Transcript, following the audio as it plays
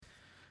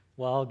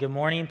Well, good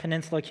morning,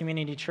 Peninsula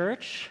Community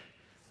Church.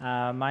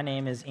 My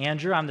name is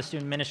Andrew. I'm the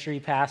student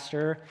ministry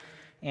pastor.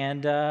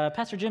 And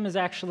Pastor Jim is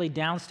actually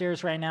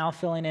downstairs right now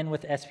filling in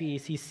with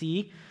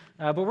SBACC.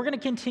 But we're going to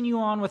continue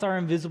on with our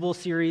Invisible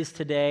series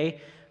today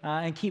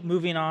and keep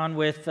moving on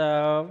with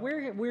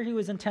where he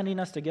was intending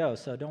us to go.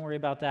 So don't worry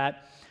about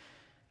that.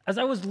 As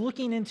I was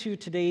looking into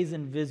today's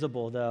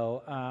Invisible,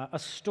 though, a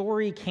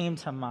story came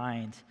to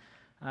mind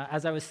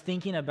as I was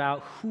thinking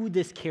about who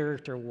this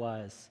character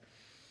was.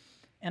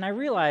 And I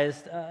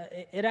realized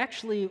it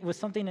actually was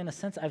something, in a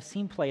sense, I've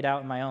seen played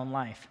out in my own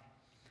life.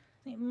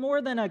 More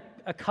than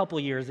a couple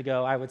years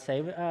ago, I would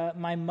say,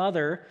 my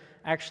mother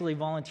actually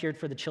volunteered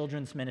for the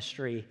children's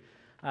ministry.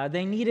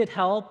 They needed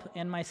help,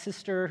 and my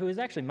sister, who is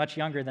actually much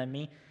younger than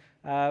me,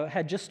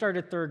 had just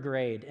started third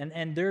grade,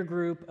 and their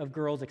group of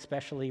girls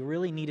especially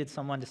really needed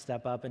someone to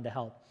step up and to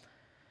help.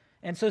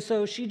 And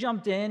so she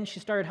jumped in, she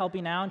started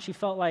helping out, and she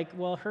felt like,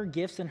 well, her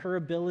gifts and her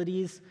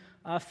abilities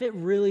fit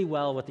really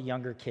well with the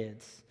younger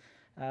kids.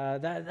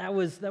 That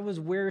was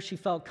where she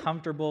felt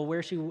comfortable,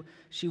 where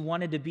she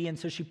wanted to be, and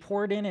so she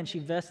poured in and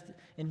she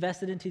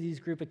invested into these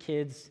group of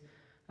kids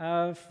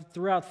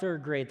throughout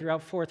third grade,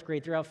 throughout fourth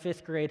grade, throughout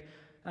fifth grade.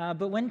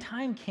 But when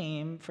time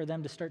came for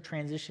them to start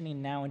transitioning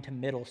now into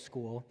middle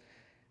school,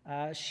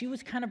 she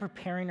was kind of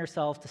preparing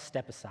herself to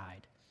step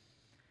aside.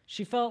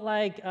 She felt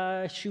like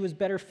she was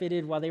better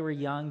fitted while they were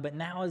young, but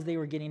now as they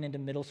were getting into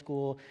middle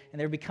school and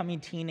they were becoming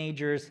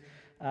teenagers,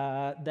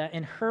 that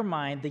in her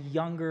mind, the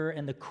younger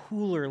and the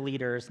cooler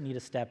leaders need to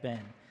step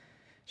in.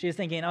 She was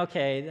thinking,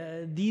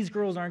 okay, these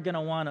girls aren't going to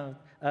want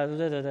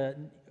a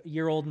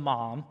year-old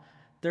mom.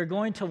 They're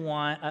going to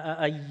want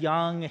a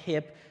young,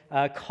 hip,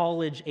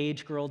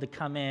 college-age girl to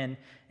come in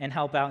and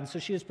help out. And so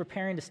she was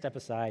preparing to step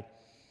aside.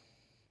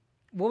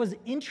 What was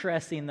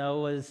interesting,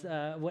 though, was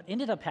what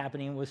ended up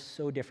happening was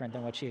so different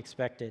than what she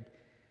expected.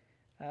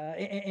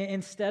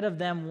 Instead of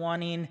them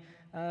wanting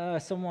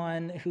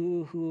someone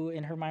who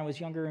in her mind was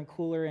younger and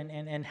cooler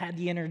and had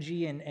the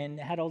energy and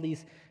had all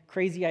these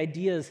crazy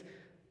ideas,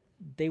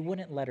 they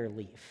wouldn't let her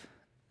leave.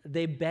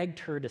 They begged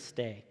her to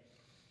stay.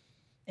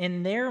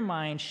 In their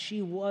mind,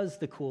 she was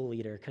the cool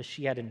leader because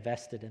she had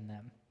invested in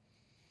them.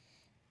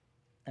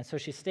 And so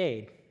she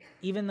stayed.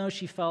 Even though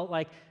she felt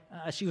like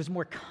she was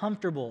more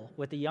comfortable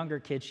with the younger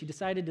kids, she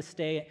decided to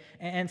stay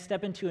and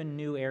step into a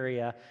new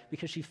area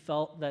because she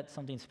felt that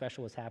something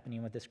special was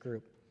happening with this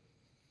group.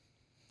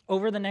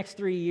 Over the next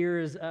 3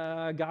 years,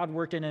 God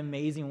worked in an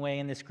amazing way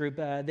in this group.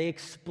 They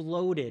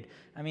exploded.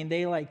 I mean,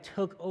 they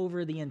took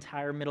over the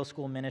entire middle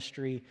school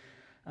ministry.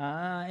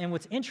 And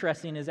what's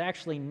interesting is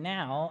actually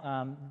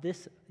now,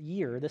 this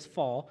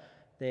fall,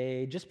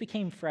 they just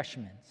became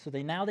freshmen. So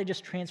they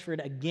just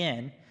transferred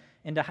again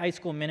into high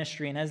school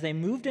ministry. And as they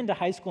moved into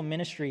high school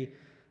ministry,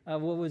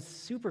 what was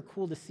super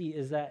cool to see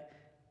is that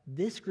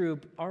this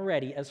group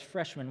already, as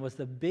freshmen, was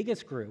the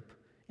biggest group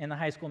in the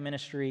high school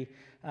ministry.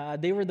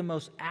 They were the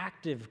most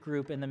active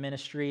group in the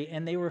ministry,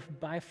 and they were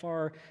by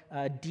far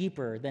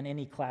deeper than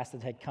any class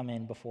that had come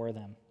in before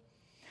them.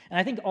 And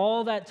I think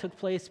all that took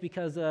place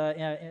because,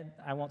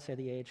 I won't say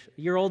the age,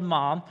 your old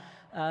mom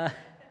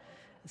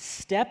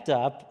stepped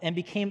up and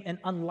became an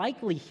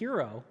unlikely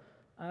hero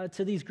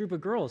to these group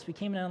of girls,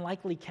 became an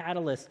unlikely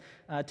catalyst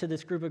to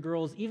this group of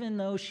girls, even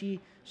though she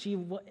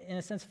in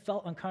a sense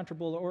felt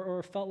uncomfortable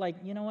or felt like,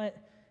 you know what,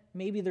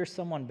 maybe there's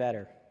someone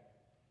better.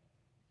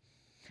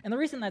 And the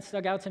reason that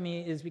stuck out to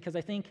me is because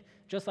I think,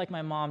 just like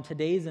my mom,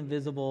 today's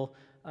Invisible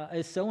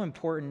is so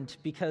important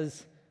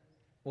because,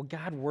 well,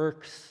 God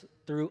works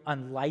through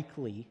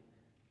unlikely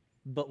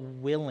but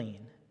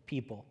willing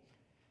people.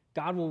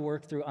 God will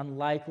work through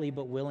unlikely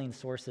but willing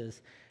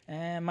sources.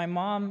 And my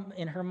mom,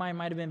 in her mind,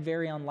 might have been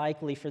very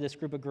unlikely for this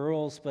group of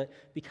girls, but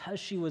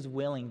because she was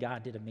willing,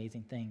 God did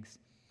amazing things.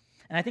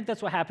 And I think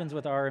that's what happens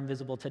with our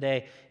Invisible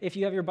today. If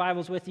you have your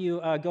Bibles with you,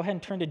 go ahead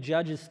and turn to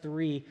Judges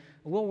 3.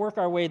 We'll work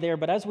our way there,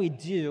 but as we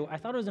do, I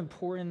thought it was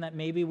important that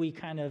maybe we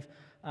kind of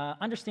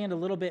understand a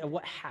little bit of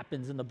what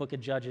happens in the book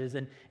of Judges,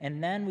 and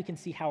then we can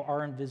see how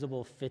our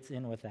Invisible fits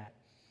in with that.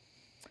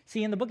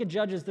 See, in the book of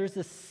Judges, there's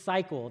this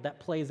cycle that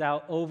plays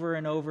out over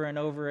and over and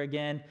over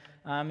again.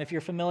 If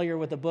you're familiar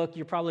with the book,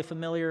 you're probably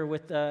familiar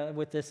with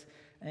this,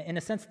 in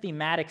a sense,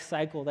 thematic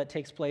cycle that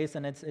takes place,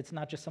 and it's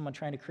not just someone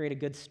trying to create a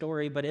good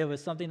story, but it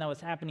was something that was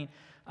happening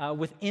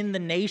within the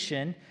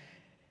nation.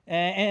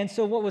 And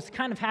so what was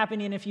kind of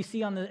happening, if you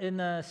see in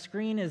the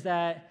screen, is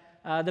that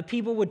the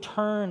people would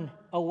turn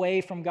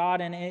away from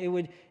God, and it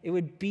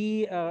would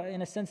be,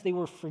 in a sense, they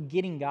were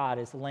forgetting God,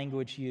 is the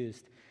language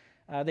used.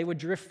 They would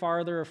drift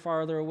farther and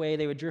farther away.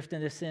 They would drift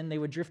into sin. They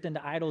would drift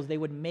into idols. They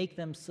would make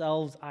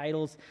themselves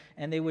idols,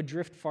 and they would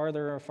drift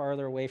farther and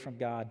farther away from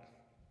God.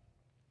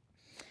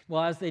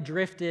 Well, as they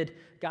drifted,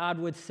 God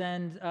would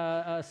send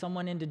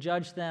someone in to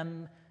judge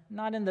them,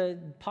 not in the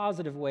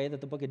positive way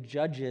that the book of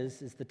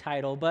Judges is the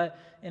title, but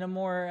in a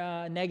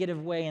more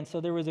negative way. And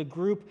so there was a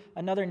group,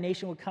 another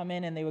nation would come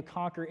in and they would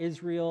conquer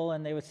Israel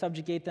and they would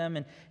subjugate them,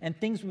 and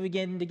things would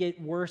begin to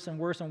get worse and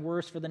worse and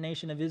worse for the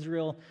nation of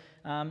Israel.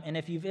 And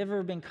if you've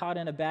ever been caught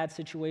in a bad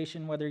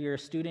situation, whether you're a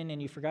student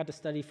and you forgot to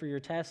study for your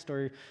test,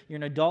 or you're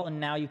an adult and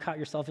now you caught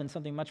yourself in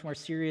something much more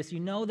serious, you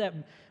know that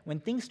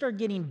when things start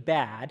getting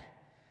bad,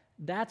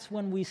 that's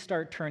when we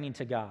start turning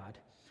to God.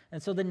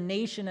 And so the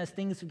nation, as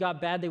things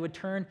got bad, they would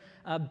turn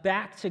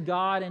back to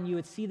God, and you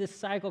would see this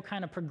cycle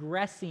kind of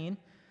progressing.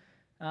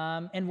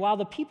 And while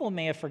the people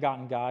may have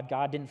forgotten God,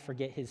 God didn't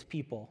forget his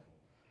people.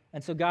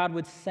 And so God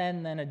would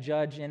send then a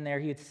judge in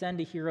there. He would send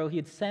a hero. He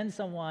would send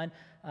someone,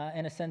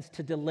 in a sense,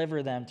 to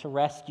deliver them, to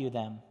rescue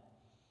them.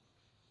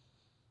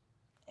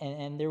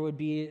 And there would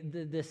be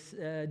this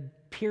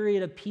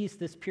period of peace,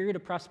 this period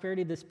of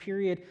prosperity, this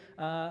period,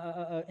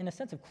 in a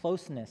sense, of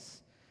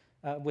closeness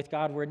with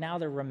God, where now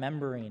they're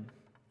remembering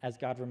as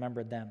God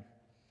remembered them.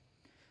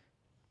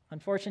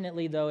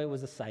 Unfortunately, though, it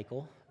was a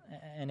cycle,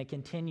 and it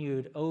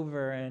continued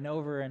over and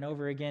over and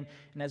over again.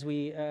 And as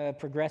we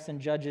progress in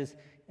Judges,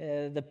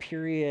 the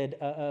period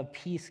of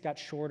peace got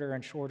shorter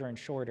and shorter and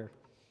shorter.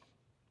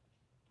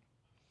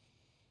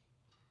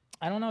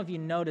 I don't know if you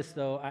noticed,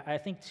 though, I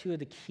think two of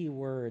the key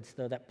words,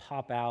 though, that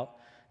pop out,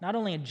 not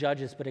only in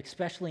Judges, but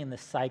especially in the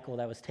cycle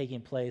that was taking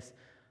place,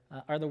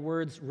 are the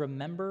words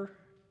remember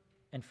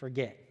and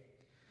forget.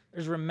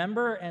 There's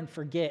remember and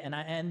forget.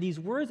 And these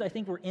words, I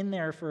think, were in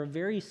there for a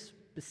very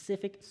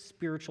specific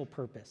spiritual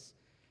purpose.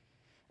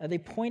 They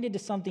pointed to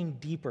something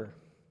deeper.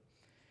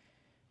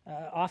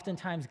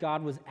 Oftentimes,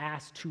 God was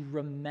asked to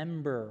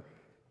remember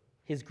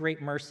his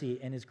great mercy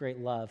and his great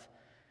love.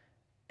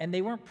 And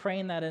they weren't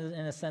praying that in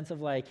a sense of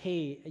like,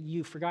 hey,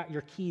 you forgot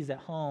your keys at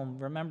home.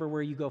 Remember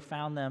where you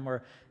found them.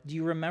 Or do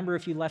you remember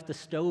if you left the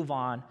stove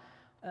on?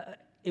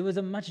 It was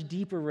a much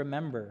deeper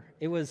remember.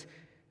 It was,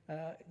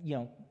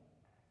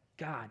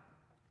 God,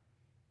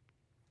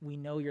 we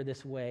know you're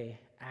this way.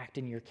 Act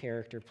in your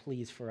character,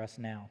 please, for us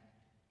now.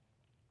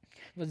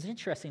 What's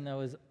interesting,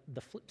 though, is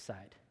the flip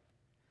side.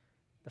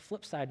 The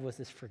flip side was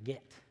this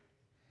forget.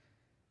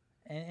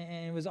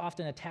 And it was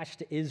often attached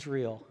to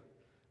Israel,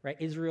 right?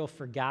 Israel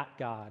forgot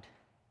God.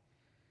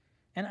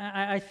 And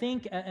I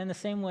think in the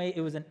same way,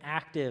 it was an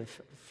active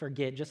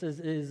forget, just as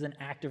it is an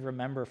active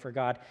remember for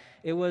God.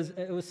 It was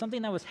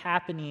something that was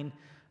happening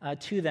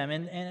to them.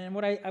 And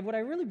what I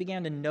really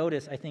began to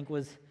notice, I think,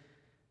 was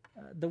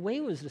the way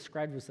it was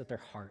described was that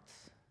their hearts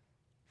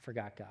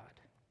forgot God.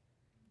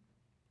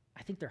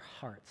 I think their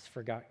hearts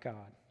forgot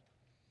God.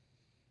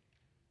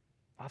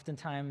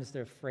 Oftentimes,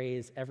 the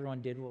phrase, everyone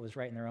did what was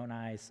right in their own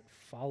eyes,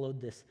 followed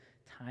this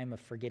time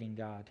of forgetting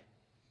God.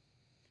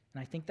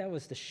 And I think that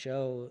was to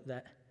show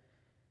that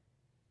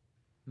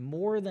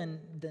more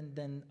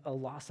than a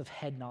loss of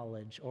head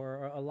knowledge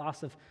or a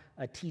loss of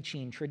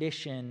teaching,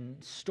 tradition,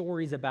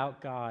 stories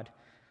about God,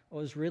 what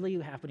was really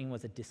happening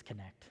was a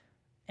disconnect.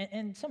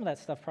 And some of that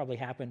stuff probably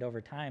happened over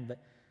time, but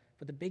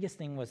the biggest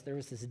thing was there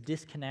was this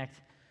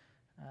disconnect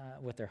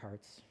with their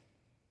hearts.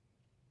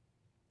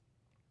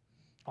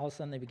 All of a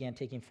sudden, they began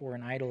taking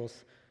foreign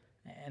idols,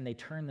 and they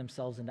turned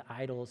themselves into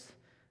idols.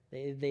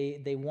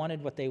 They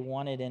wanted what they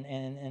wanted,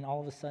 and all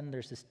of a sudden,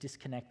 there's this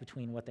disconnect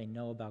between what they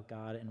know about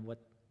God and what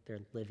they're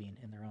living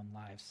in their own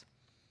lives.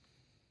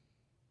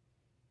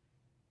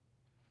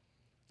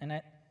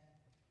 And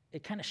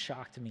it kind of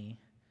shocked me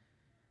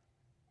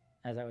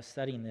as I was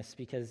studying this,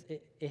 because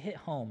it hit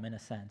home in a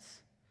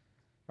sense,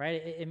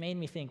 right? It made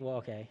me think, well,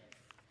 okay,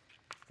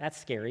 that's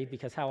scary,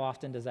 because how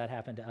often does that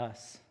happen to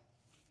us?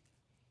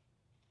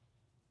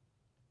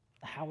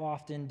 How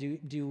often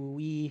do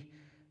we,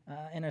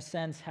 in a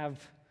sense, have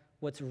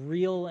what's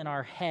real in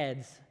our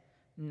heads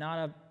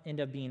not end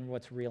up being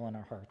what's real in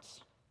our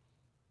hearts?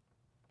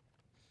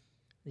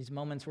 These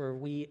moments where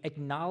we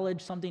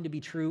acknowledge something to be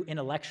true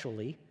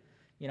intellectually.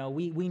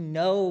 We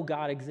know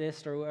God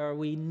exists, or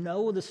we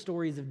know the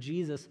stories of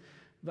Jesus,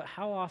 but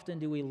how often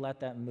do we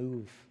let that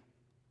move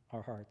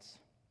our hearts?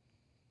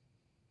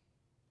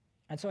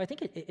 And so I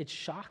think it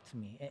shocked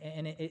me,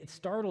 and it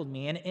startled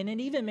me, and it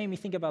even made me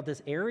think about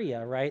this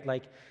area, right?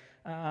 Like,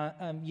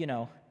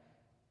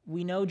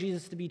 we know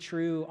Jesus to be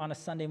true on a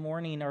Sunday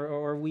morning,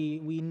 or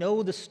we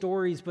know the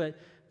stories, but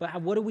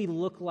what do we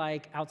look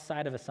like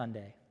outside of a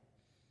Sunday?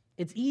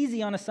 It's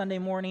easy on a Sunday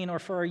morning, or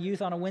for our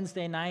youth on a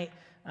Wednesday night,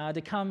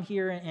 to come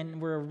here and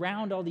we're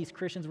around all these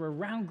Christians, we're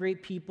around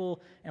great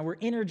people, and we're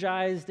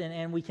energized,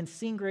 and we can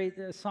sing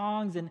great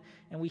songs, and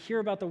we hear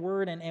about the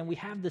Word, and we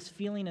have this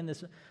feeling and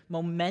this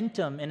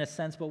momentum in a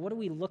sense, but what do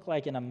we look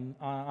like on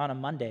a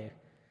Monday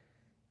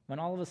when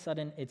all of a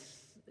sudden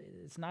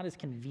it's not as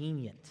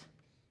convenient?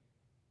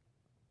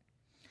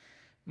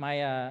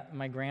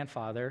 My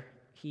grandfather,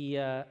 he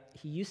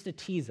used to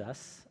tease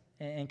us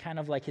in kind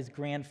of like his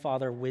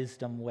grandfather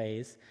wisdom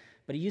ways,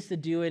 but he used to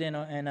do it in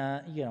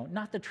a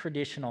not the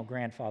traditional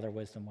grandfather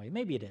wisdom way.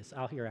 Maybe it is.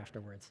 I'll hear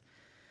afterwards.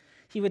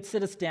 He would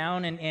sit us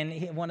down,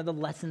 and one of the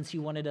lessons he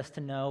wanted us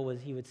to know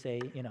was he would say,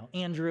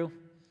 Andrew,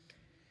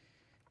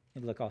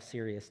 he'd look all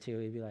serious too.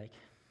 He'd be like,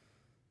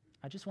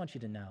 I just want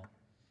you to know,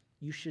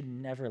 you should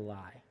never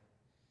lie,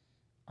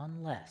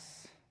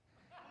 unless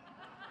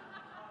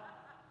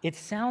it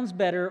sounds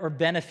better or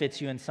benefits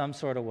you in some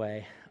sort of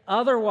way.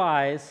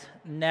 Otherwise,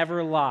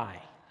 never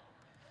lie.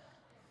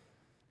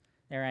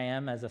 There I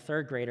am as a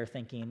third grader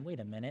thinking, wait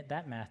a minute,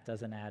 that math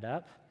doesn't add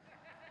up.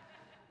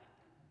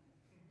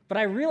 But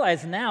I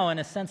realize now, in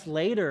a sense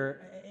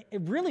later,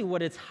 really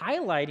what it's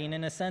highlighting,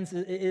 in a sense,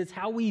 is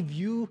how we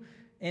view,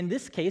 in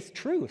this case,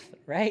 truth,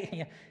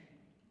 right?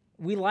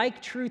 We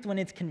like truth when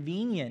it's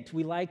convenient.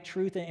 We like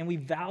truth and we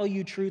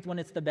value truth when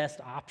it's the best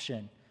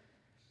option.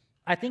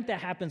 I think that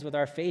happens with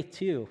our faith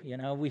too.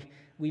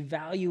 We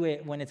value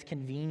it when it's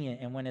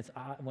convenient and when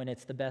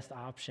it's the best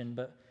option.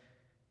 But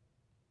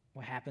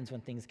what happens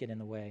when things get in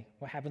the way?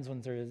 What happens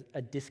when there's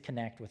a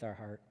disconnect with our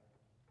heart?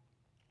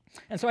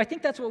 And so I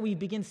think that's what we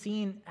begin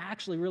seeing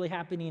actually really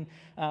happening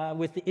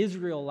with the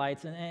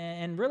Israelites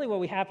and really what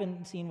we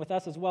happen seeing with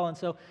us as well. And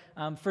so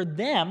for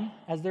them,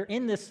 as they're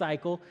in this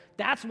cycle,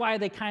 that's why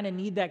they kind of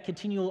need that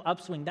continual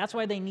upswing. That's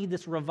why they need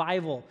this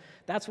revival.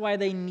 That's why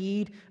they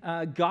need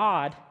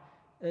God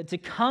to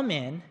come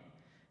in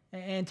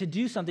and to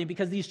do something,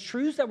 because these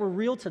truths that were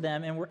real to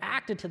them and were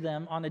acted to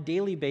them on a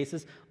daily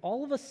basis,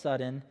 all of a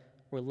sudden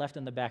were left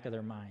in the back of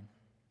their mind.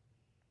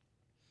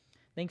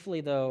 Thankfully,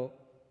 though,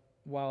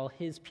 while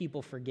his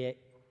people forget,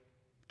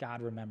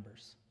 God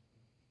remembers.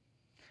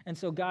 And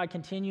so God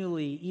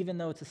continually, even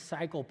though it's a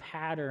cycle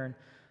pattern,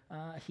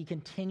 he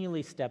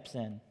continually steps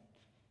in.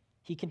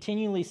 He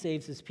continually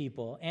saves his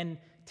people. And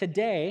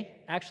today,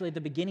 actually at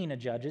the beginning of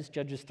Judges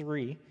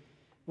 3,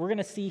 we're going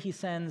to see he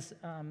sends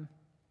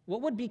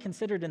what would be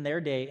considered in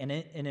their day an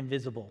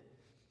invisible.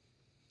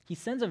 He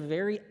sends a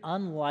very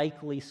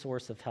unlikely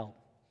source of help.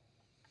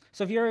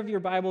 So if you have your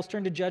Bibles,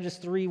 turn to Judges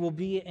 3. We'll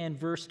be in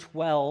verse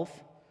 12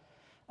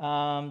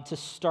 to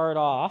start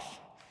off.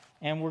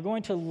 And we're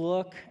going to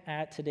look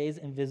at today's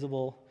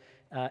invisible,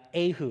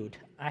 Ehud.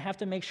 I have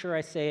to make sure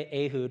I say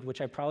Ehud, which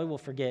I probably will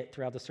forget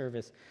throughout the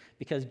service,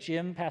 because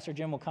Pastor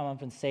Jim will come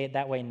up and say it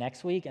that way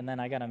next week, and then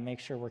I got to make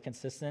sure we're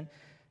consistent.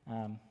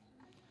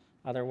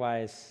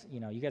 Otherwise,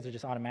 you guys are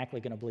just automatically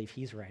going to believe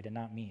he's right and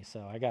not me.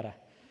 So I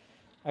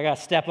gotta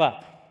step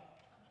up.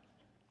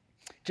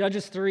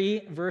 Judges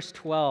 3, verse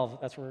 12.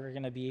 That's where we're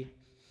going to be.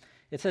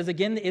 It says,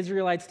 "Again, the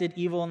Israelites did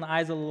evil in the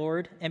eyes of the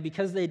Lord, and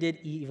because they did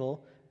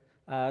evil,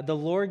 the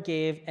Lord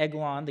gave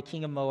Eglon, the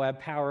king of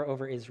Moab, power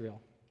over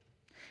Israel.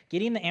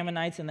 Getting the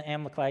Ammonites and the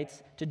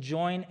Amalekites to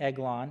join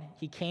Eglon,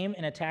 he came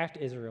and attacked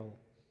Israel,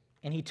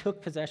 and he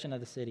took possession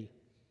of the city.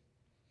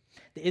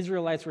 The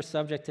Israelites were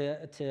subject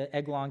to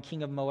Eglon,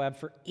 king of Moab,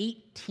 for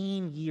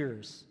 18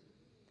 years.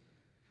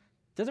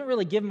 Doesn't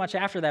really give much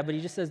after that, but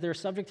he just says they're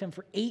subject to him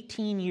for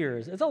 18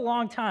 years. It's a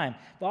long time.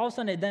 But all of a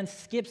sudden, it then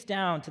skips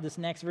down to this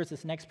next verse,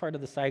 this next part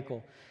of the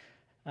cycle,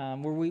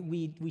 where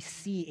we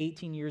see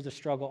 18 years of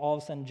struggle all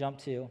of a sudden jump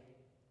to.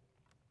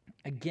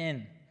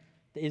 Again,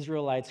 the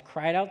Israelites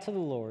cried out to the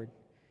Lord,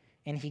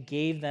 and he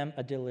gave them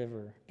a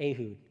deliverer,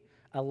 Ehud,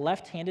 a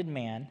left-handed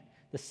man,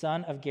 the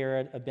son of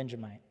Gad, a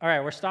Benjamite." All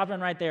right, we're stopping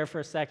right there for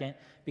a second,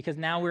 because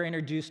now we're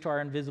introduced to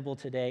our invisible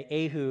today,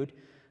 Ehud.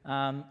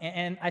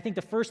 And I think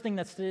the first thing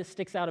that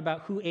sticks out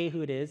about who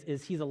Ehud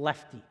is he's a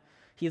lefty.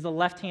 He's a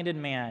left-handed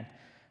man.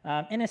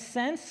 In a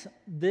sense,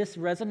 this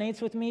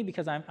resonates with me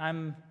because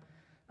I'm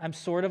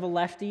sort of a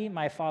lefty.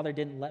 My father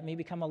didn't let me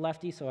become a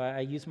lefty, so I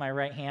use my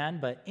right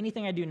hand. But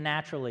anything I do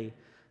naturally,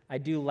 I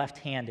do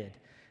left-handed.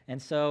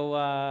 And so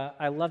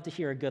I love to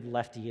hear a good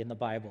lefty in the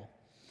Bible.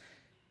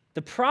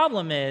 The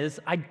problem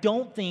is, I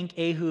don't think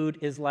Ehud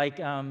is like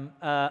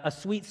a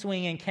sweet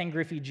swinging Ken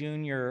Griffey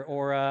Jr.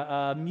 or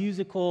a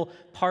musical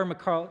Paul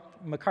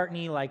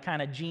McCartney like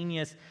kind of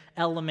genius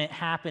element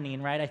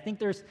happening, right? I think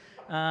there's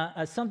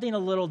something a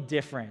little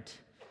different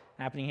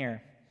happening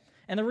here.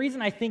 And the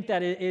reason I think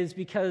that is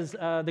because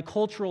the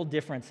cultural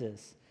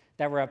differences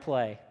that were at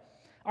play.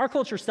 Our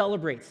culture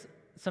celebrates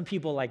some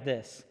people like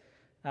this,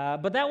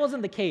 but that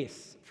wasn't the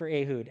case for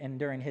Ehud and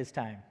during his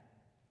time.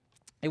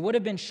 It would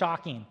have been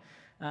shocking.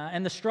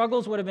 And the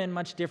struggles would have been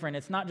much different.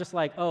 It's not just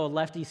like,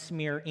 lefties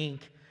smear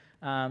ink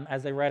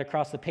as they write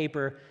across the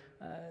paper.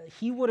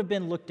 He would have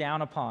been looked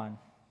down upon.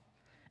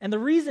 And the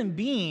reason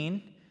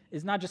being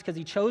is not just because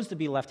he chose to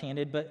be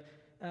left-handed, but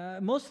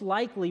most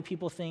likely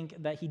people think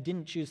that he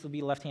didn't choose to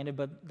be left-handed,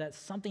 but that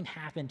something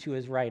happened to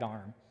his right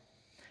arm.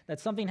 That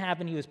something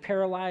happened, he was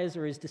paralyzed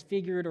or is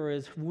disfigured or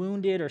is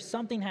wounded or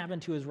something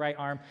happened to his right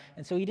arm.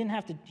 And so he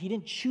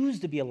didn't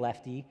choose to be a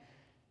lefty,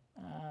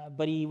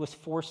 but he was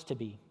forced to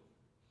be.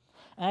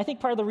 And I think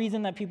part of the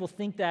reason that people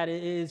think that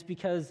is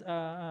because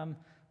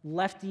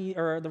lefty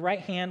or the right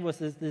hand was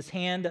this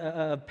hand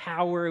of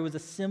power. It was a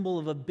symbol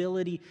of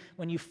ability.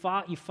 When you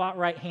fought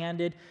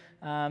right-handed.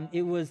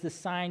 It was the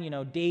sign,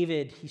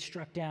 David, he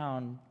struck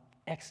down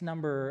X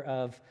number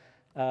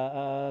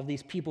of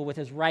these people with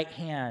his right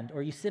hand.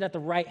 Or you sit at the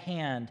right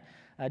hand.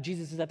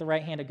 Jesus is at the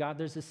right hand of God.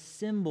 There's a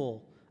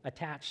symbol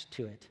attached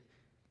to it.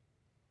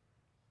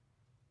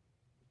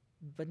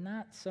 But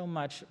not so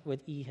much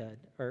with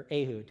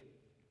Ehud.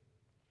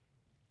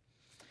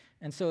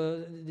 And so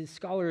the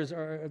scholars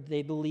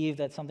they believe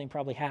that something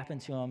probably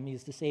happened to him.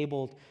 He's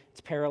disabled,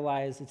 it's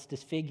paralyzed, it's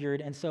disfigured.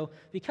 And so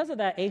because of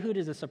that, Ehud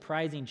is a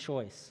surprising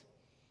choice.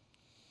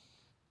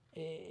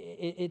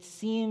 It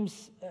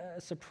seems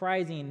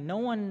surprising. No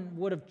one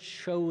would have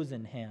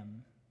chosen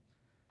him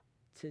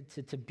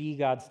to be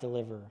God's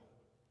deliverer.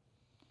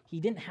 He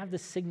didn't have the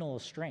signal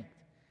of strength.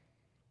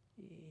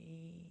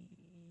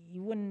 He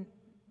wouldn't,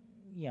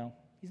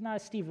 he's not a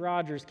Steve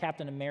Rogers,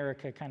 Captain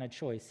America kind of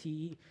choice.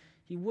 He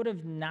would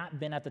have not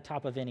been at the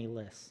top of any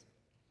list.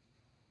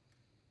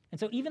 And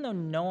so even though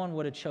no one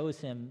would have chose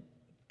him,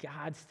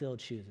 God still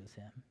chooses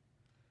him.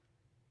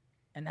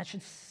 And that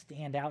should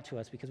stand out to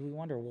us because we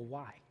wonder, well,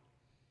 why?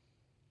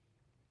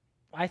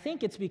 I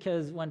think it's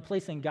because when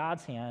placed in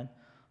God's hand,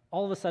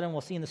 all of a sudden we'll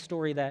see in the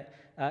story that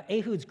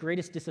Ehud's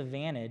greatest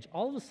disadvantage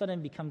all of a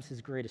sudden becomes his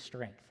greatest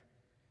strength.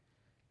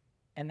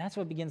 And that's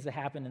what begins to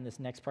happen in this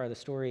next part of the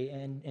story.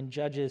 In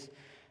Judges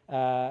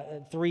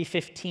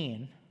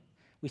 3:15,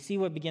 we see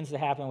what begins to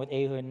happen with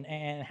Ehud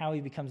and how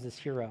he becomes this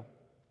hero.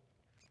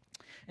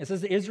 It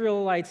says the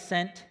Israelites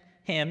sent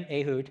him,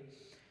 Ehud,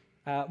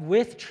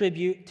 with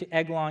tribute to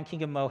Eglon,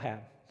 king of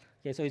Moab.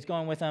 Okay, so he's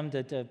going with them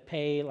to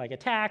pay like a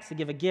tax, to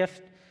give a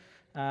gift,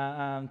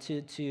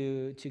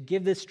 to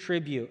give this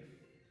tribute.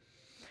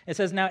 It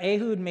says, now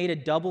Ehud made a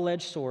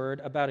double-edged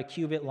sword about a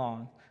cubit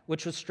long,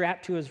 which was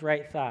strapped to his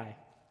right thigh,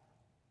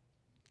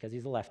 because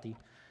he's a lefty.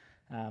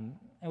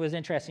 It was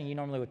interesting, you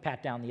normally would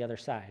pat down the other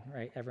side,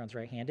 right? Everyone's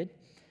right-handed.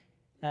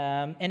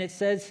 And it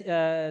says,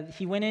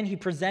 he went in, he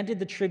presented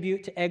the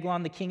tribute to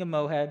Eglon, the king of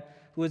Moab,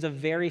 who was a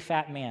very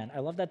fat man. I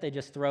love that they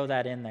just throw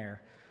that in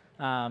there.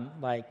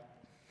 You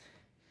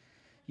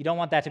don't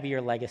want that to be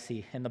your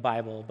legacy in the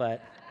Bible,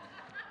 but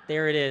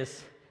there it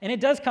is. And it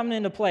does come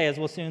into play, as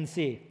we'll soon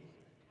see.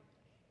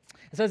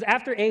 It says,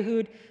 after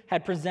Ehud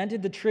had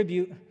presented the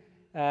tribute,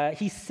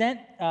 he sent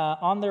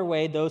on their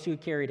way those who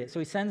carried it. So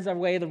he sends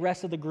away the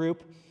rest of the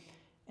group.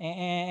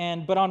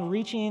 But on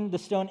reaching the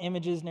stone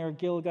images near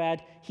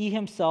Gilgad, he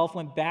himself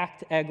went back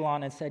to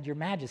Eglon and said, Your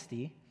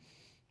Majesty,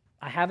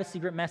 I have a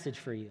secret message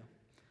for you.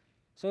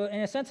 So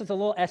in a sense, it's a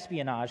little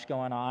espionage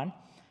going on,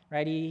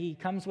 right? He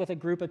comes with a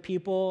group of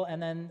people,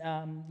 and then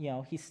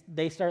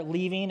they start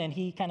leaving, and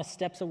he kind of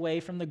steps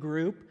away from the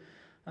group.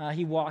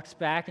 He walks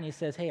back, and he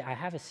says, hey, I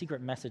have a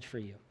secret message for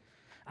you.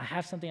 I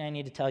have something I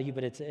need to tell you,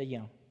 but it's,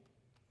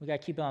 we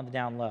got to keep it on the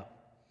down low.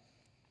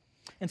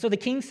 And so the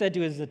king said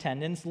to his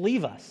attendants,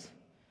 leave us.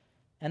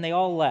 And they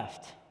all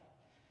left.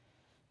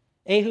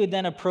 Ehud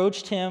then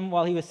approached him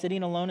while he was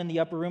sitting alone in the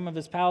upper room of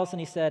his palace, and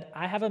he said,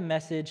 I have a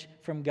message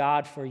from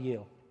God for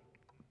you.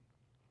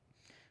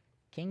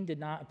 King did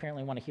not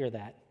apparently want to hear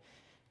that.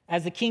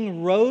 As the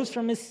king rose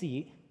from his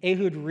seat,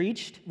 Ehud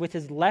reached with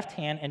his left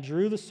hand and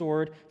drew the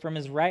sword from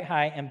his right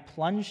thigh and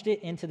plunged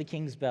it into the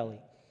king's belly.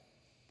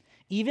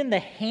 Even the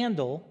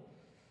handle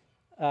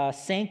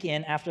sank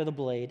in after the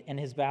blade, and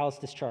his bowels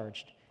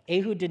discharged.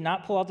 Ehud did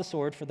not pull out the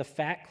sword, for the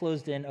fat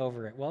closed in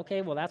over it.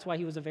 Well, that's why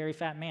he was a very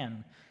fat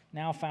man.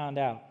 Now found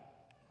out.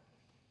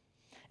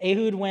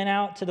 Ehud went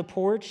out to the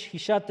porch. He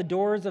shut the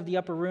doors of the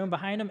upper room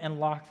behind him and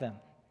locked them.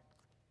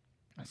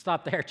 I'll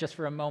stop there just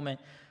for a moment,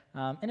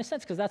 in a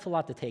sense, because that's a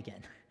lot to take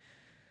in.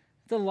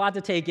 It's a lot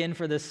to take in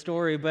for this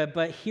story,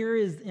 but here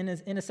is, in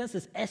a sense,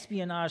 this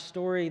espionage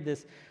story,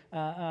 this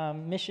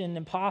mission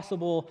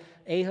impossible.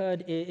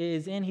 Ehud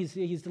is in.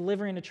 He's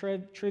delivering a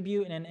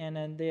tribute,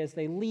 and as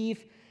they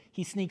leave,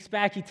 he sneaks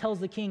back. He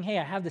tells the king, hey,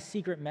 I have the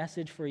secret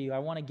message for you. I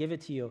want to give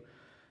it to you.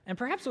 And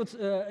perhaps what's,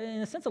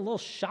 in a sense, a little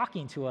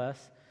shocking to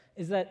us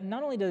is that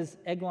not only does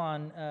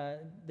Eglon,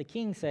 the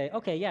king, say,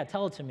 okay, yeah,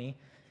 tell it to me,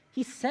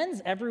 he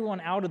sends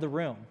everyone out of the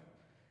room.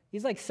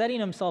 He's like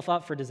setting himself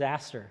up for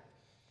disaster.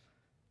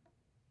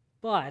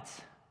 But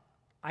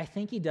I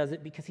think he does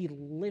it because he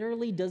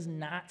literally does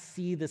not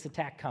see this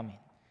attack coming.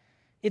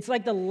 It's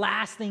like the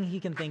last thing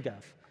he can think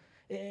of.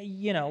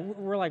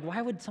 We're like,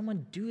 why would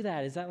someone do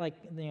that? Is that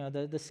like,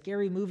 the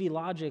scary movie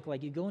logic,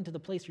 like you go into the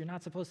place you're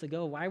not supposed to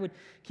go? Why would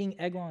King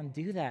Eglon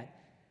do that?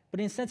 But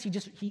in a sense,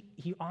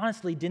 he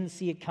honestly didn't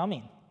see it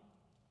coming.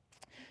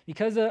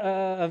 Because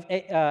of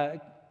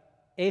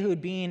Ehud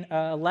being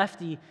a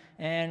lefty,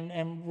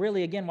 and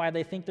really, again, why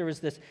they think there was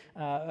this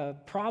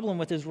problem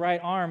with his right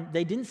arm,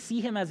 they didn't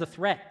see him as a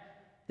threat.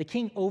 The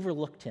king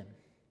overlooked him.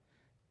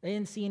 They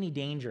didn't see any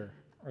danger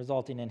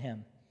resulting in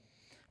him.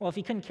 Well, if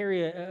he couldn't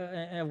carry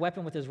a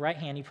weapon with his right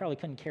hand, he probably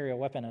couldn't carry a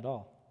weapon at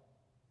all.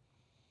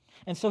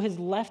 And so his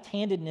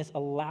left-handedness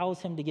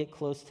allows him to get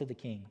close to the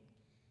king.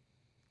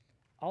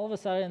 All of a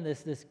sudden,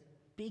 this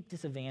big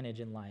disadvantage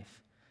in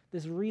life,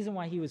 this reason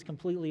why he was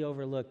completely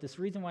overlooked, this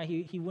reason why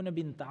he wouldn't have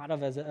been thought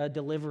of as a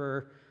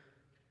deliverer,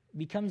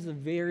 becomes the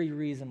very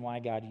reason why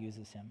God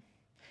uses him.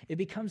 It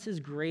becomes his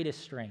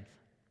greatest strength.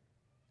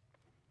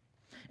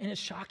 And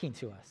it's shocking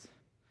to us,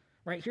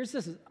 right? Here's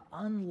this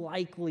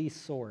unlikely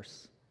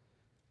source.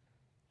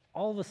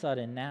 All of a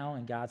sudden, now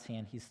in God's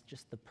hand, he's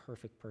just the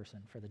perfect person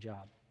for the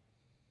job.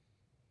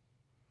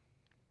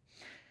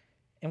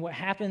 And what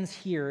happens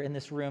here in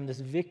this room, this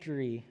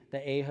victory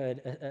that Ehud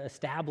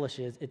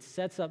establishes, it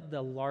sets up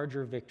the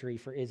larger victory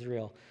for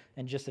Israel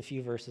in just a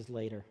few verses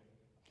later.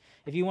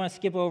 If you want to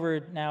skip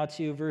over now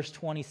to verse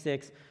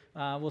 26,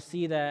 we'll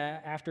see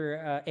that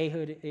after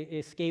Ehud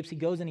escapes, he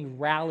goes and he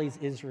rallies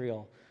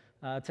Israel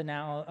to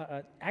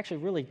now actually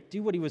really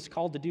do what he was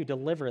called to do,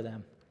 deliver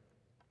them.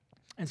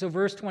 And so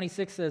verse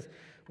 26 says,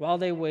 while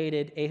they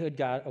waited, Ehud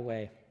got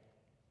away.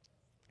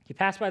 He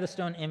passed by the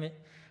stone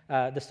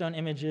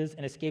images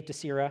and escaped to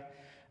Seirah.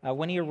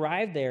 When he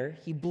arrived there,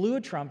 he blew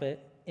a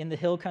trumpet in the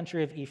hill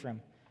country of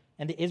Ephraim,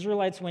 and the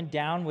Israelites went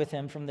down with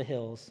him from the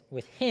hills,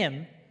 with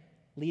him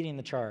leading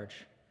the charge.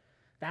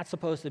 That's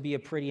supposed to be a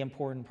pretty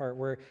important part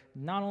where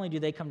not only do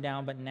they come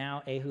down, but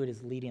now Ehud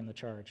is leading the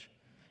charge.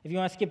 If you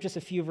want to skip just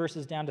a few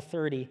verses down to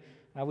 30,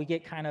 we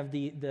get kind of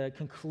the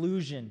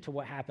conclusion to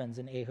what happens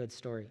in Ehud's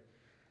story.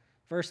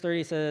 Verse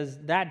 30 says,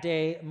 that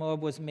day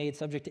Moab was made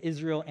subject to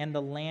Israel, and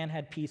the land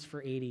had peace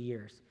for 80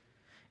 years.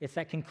 It's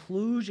that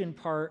conclusion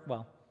part,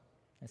 well,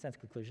 in a sense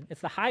conclusion, it's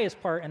the highest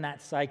part in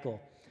that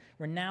cycle,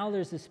 where now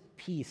there's this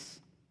peace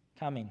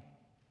coming.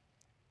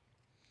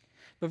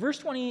 But verse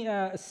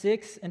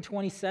 26 and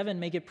 27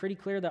 make it pretty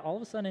clear that all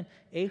of a sudden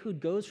Ehud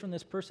goes from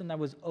this person that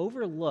was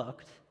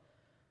overlooked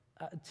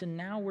to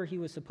now where he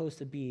was supposed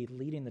to be,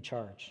 leading the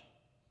charge.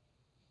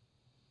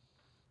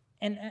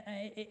 And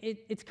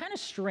it's kind of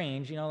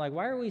strange, like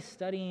why are we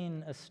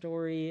studying a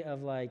story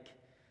of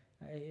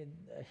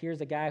here's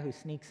a guy who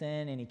sneaks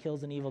in and he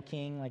kills an evil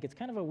king? It's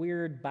kind of a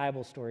weird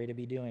Bible story to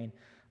be doing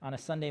on a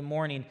Sunday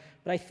morning.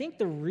 But I think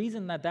the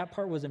reason that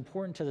part was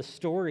important to the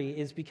story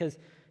is because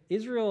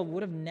Israel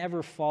would have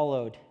never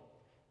followed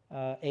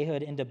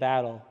Ehud into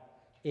battle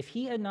if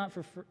he had not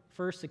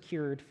first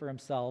secured for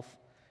himself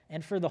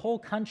and for the whole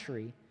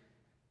country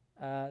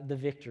the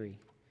victory.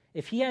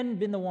 If he hadn't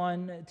been the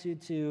one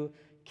to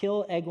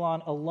kill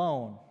Eglon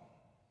alone,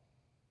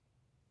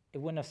 it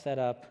wouldn't have set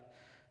up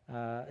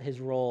his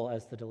role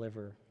as the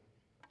deliverer.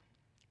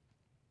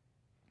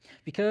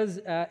 Because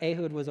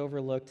Ehud was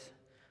overlooked,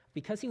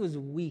 because he was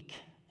weak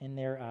in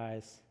their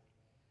eyes,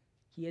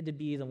 he had to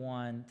be the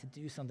one to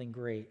do something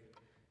great,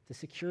 to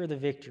secure the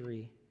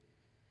victory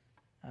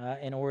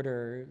in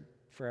order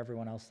for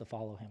everyone else to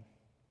follow him.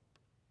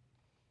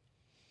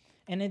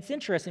 And it's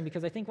interesting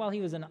because I think while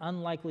he was an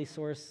unlikely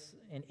source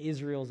in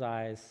Israel's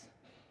eyes,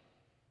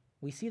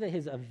 we see that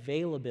his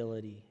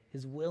availability,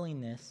 his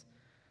willingness,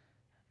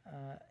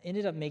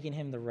 ended up making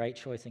him the right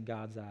choice in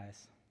God's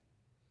eyes.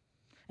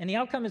 And the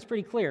outcome is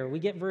pretty clear. We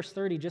get verse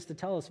 30 just to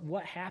tell us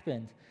what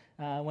happened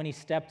when he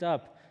stepped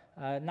up.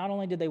 Not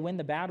only did they win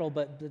the battle,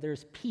 but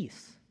there's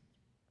peace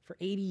for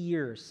 80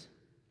 years.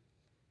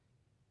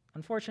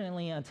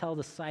 Unfortunately, until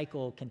the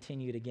cycle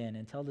continued again,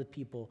 until the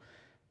people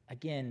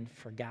again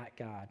forgot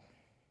God.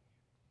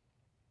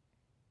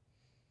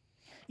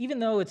 Even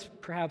though it's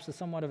perhaps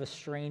somewhat of a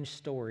strange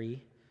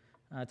story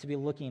to be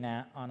looking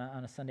at on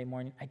a Sunday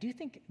morning, I do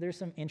think there's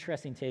some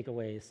interesting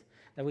takeaways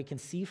that we can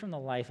see from the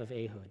life of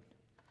Ehud.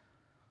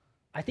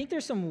 I think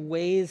there's some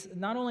ways,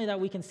 not only that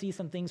we can see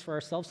some things for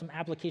ourselves, some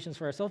applications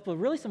for ourselves, but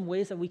really some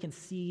ways that we can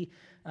see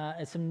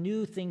some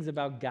new things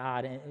about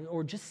God,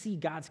 or just see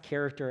God's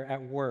character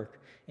at work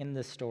in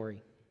this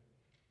story.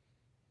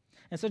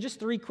 And so just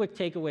 3 quick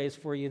takeaways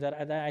for you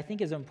that I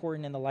think is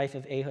important in the life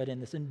of Ehud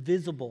and this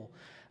invisible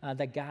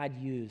that God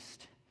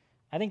used.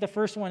 I think the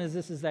first one is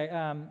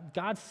that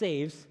God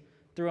saves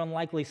through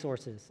unlikely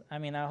sources. I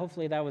mean,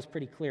 hopefully that was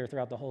pretty clear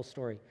throughout the whole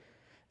story.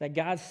 That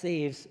God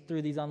saves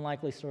through these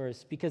unlikely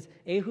sources, because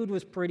Ehud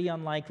was pretty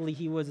unlikely.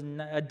 He was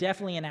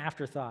definitely an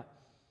afterthought.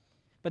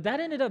 But that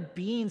ended up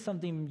being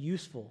something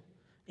useful.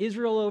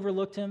 Israel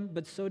overlooked him,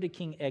 but so did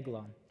King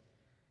Eglon.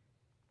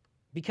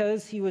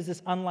 Because he was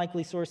this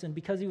unlikely source and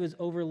because he was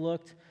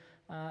overlooked,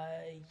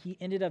 he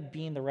ended up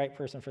being the right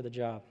person for the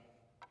job.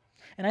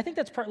 And I think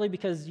that's partly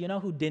because you know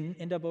who didn't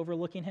end up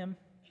overlooking him?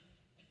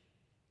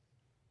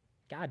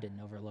 God didn't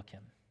overlook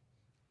him.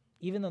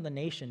 Even though the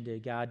nation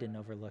did, God didn't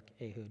overlook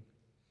Ehud.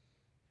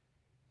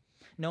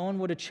 No one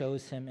would have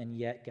chose him, and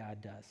yet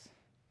God does.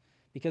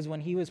 Because when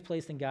he was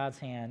placed in God's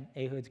hand,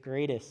 Ehud's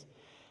greatest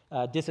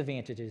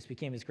disadvantages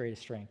became his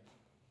greatest strength.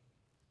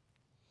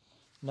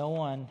 No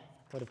one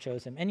would have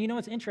chose him. And you know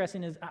what's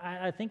interesting is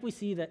I think we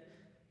see that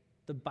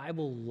the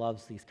Bible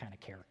loves these kind of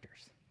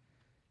characters.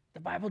 The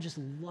Bible just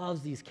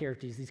loves these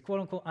characters, these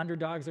quote-unquote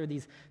underdogs, or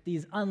these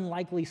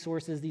unlikely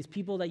sources, these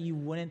people that you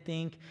wouldn't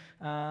think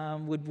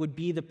would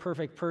be the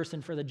perfect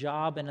person for the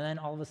job, and then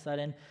all of a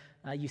sudden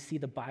you see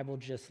the Bible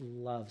just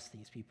loves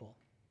these people.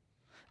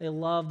 They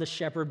love the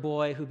shepherd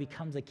boy who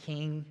becomes a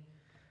king,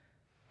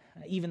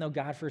 even though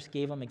God first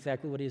gave him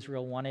exactly what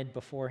Israel wanted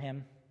before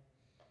him.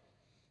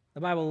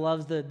 The Bible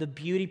loves the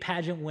beauty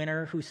pageant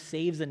winner who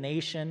saves a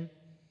nation,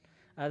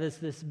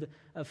 this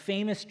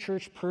famous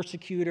church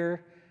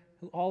persecutor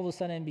who all of a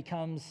sudden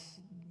becomes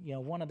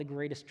one of the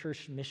greatest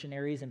church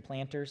missionaries and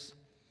planters,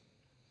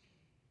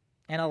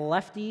 and a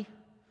lefty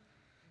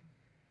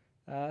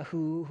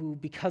who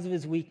because of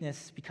his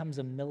weakness becomes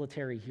a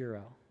military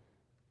hero.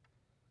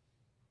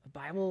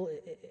 Bible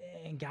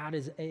and God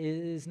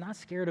is not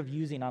scared of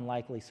using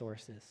unlikely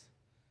sources.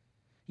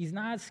 He's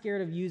not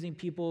scared of using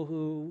people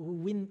who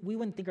we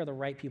wouldn't think are the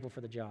right people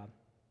for the job.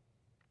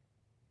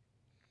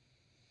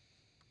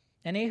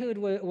 And Ehud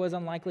was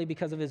unlikely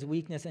because of his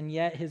weakness, and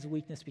yet his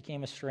weakness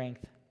became a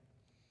strength.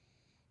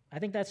 I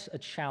think that's a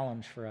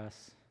challenge for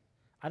us.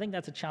 I think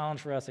that's a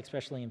challenge for us,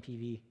 especially in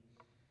PV.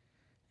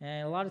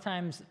 And a lot of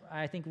times,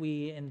 I think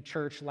we in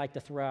church like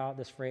to throw out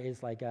this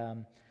phrase like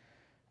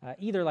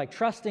either like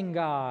trusting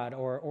God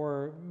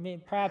or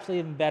perhaps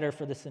even better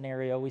for the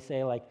scenario, we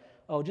say like,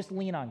 oh, just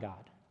lean on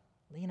God.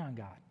 Lean on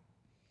God.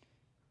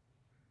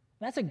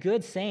 That's a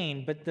good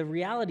saying, but the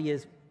reality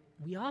is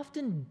we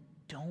often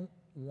don't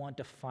want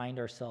to find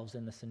ourselves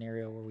in the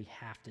scenario where we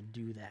have to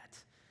do that.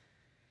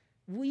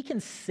 We can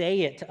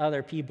say it to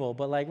other people,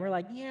 but we're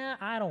like, yeah,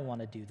 I don't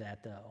want to do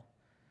that though.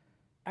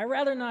 I'd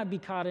rather not be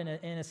caught in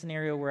a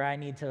scenario where I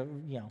need to,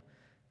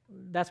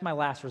 that's my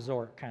last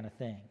resort kind of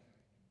thing.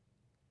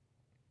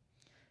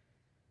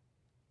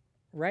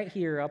 Right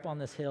here up on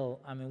this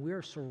hill, we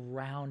are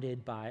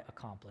surrounded by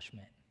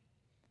accomplishment.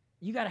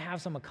 You got to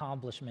have some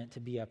accomplishment to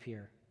be up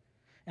here.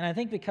 And I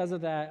think because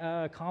of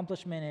that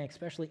accomplishment, and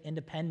especially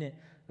independent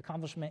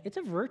accomplishment, it's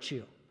a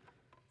virtue.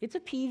 It's a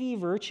PV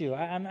virtue.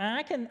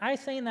 I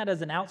saying that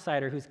as an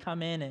outsider who's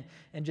come in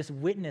and just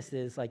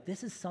witnesses, like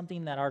this is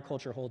something that our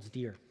culture holds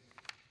dear.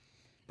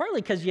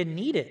 Partly because you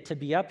need it to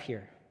be up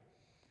here.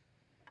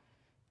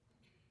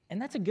 And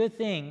that's a good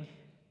thing,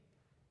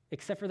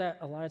 except for that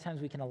a lot of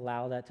times we can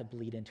allow that to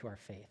bleed into our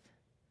faith.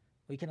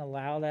 We can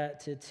allow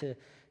that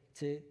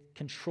to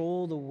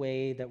control the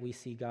way that we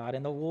see God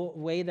and the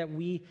way that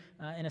we,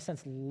 in a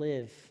sense,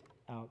 live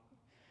out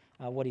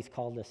what he's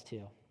called us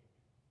to.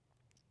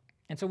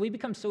 And so we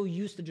become so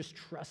used to just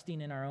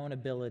trusting in our own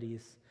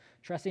abilities,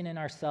 trusting in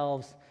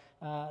ourselves,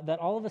 that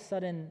all of a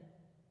sudden,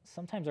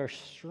 sometimes our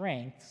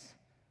strengths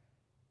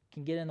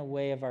can get in the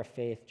way of our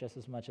faith just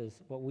as much as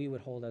what we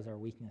would hold as our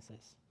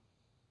weaknesses.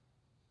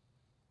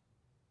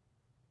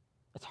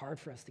 It's hard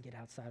for us to get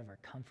outside of our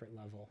comfort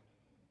level.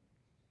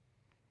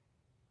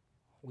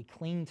 We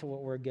cling to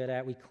what we're good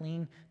at. We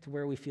cling to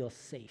where we feel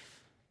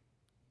safe.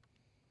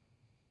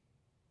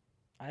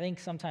 I think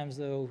sometimes,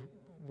 though,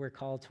 we're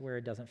called to where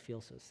it doesn't feel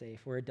so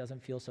safe, where it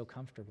doesn't feel so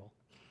comfortable.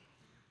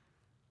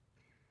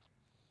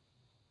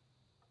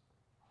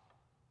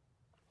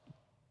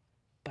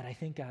 But I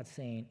think God's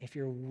saying, if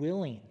you're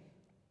willing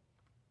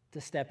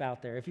to step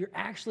out there, if you're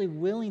actually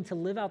willing to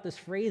live out this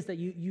phrase that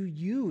you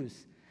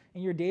use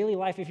in your daily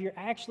life, if you're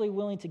actually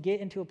willing to get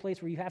into a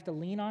place where you have to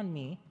lean on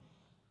me,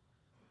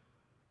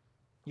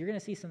 you're going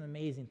to see some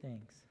amazing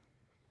things.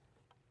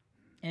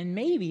 And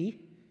maybe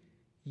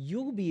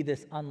you'll be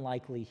this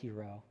unlikely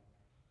hero,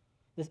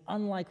 this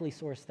unlikely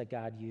source that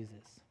God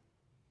uses.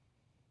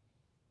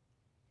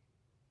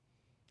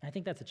 I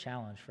think that's a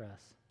challenge for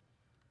us.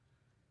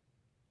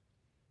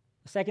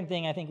 The second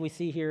thing I think we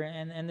see here,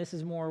 and this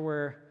is more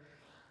where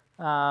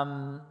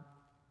I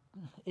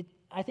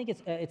think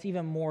it's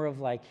even more of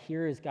like,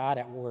 here is God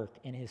at work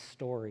in his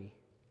story.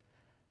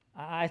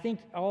 I think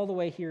all the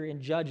way here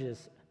in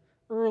Judges,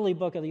 early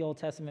book of the Old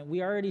Testament,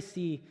 we already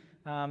see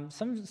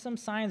some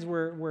signs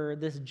where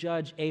this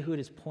judge Ehud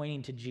is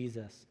pointing to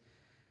Jesus.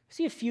 We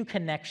see a few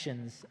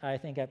connections, I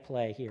think, at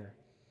play here.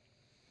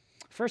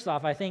 First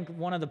off, I think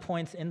one of the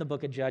points in the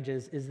book of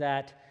Judges is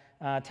that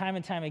time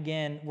and time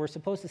again, we're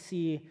supposed to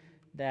see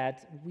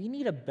that we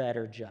need a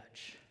better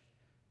judge.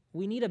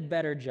 We need a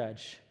better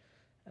judge.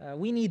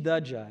 We need the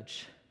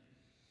judge.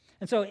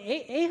 And so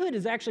Ehud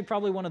is actually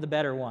probably one of the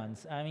better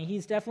ones.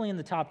 He's definitely in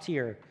the top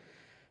tier.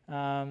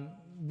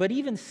 But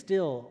even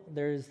still,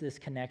 there's this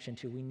connection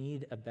to we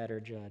need a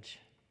better judge.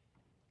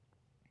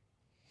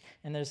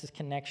 And there's this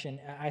connection,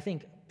 I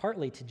think,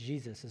 partly to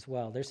Jesus as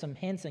well. There's some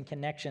hints and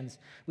connections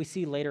we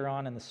see later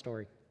on in the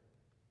story.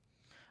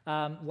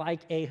 Like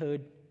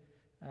Ehud,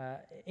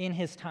 in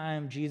his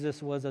time,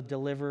 Jesus was a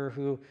deliverer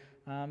who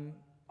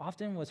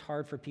often was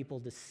hard for people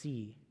to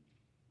see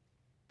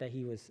that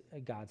he was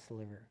God's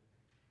deliverer.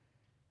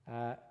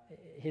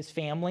 His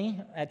family,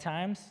 at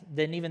times,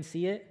 didn't even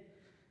see it.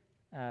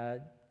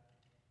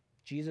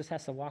 Jesus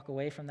has to walk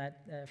away from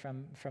that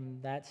from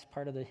that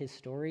part of his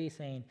story,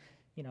 saying,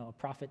 a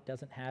prophet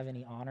doesn't have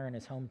any honor in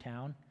his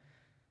hometown.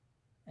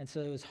 And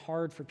so it was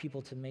hard for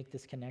people to make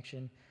this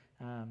connection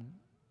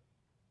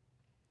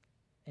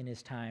in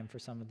his time for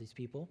some of these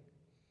people.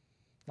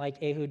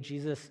 Like Ehud,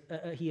 Jesus,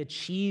 he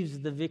achieves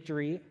the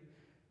victory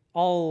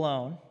all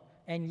alone,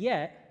 and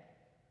yet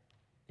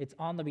it's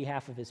on the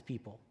behalf of his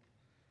people.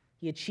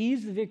 He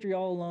achieves the victory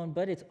all alone,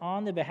 but it's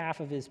on the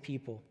behalf of his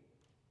people.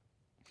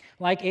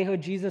 Like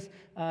Ehud, Jesus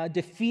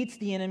defeats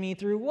the enemy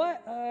through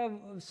what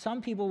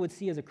some people would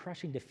see as a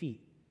crushing defeat.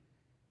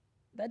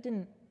 That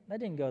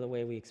didn't go the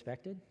way we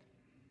expected.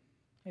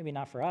 Maybe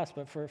not for us,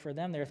 but for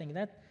them, they were thinking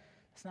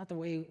that's not the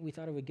way we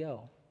thought it would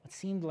go. It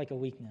seemed like a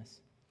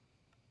weakness.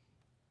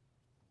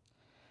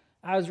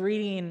 I was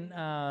reading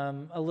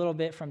a little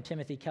bit from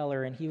Timothy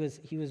Keller, and he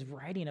was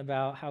writing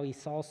about how he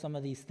saw some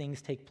of these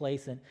things take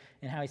place and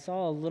how he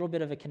saw a little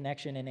bit of a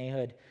connection in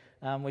Ehud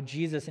with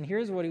Jesus. And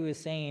here's what he was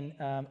saying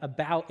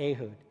about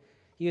Ehud.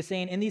 He was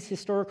saying, in these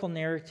historical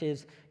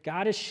narratives,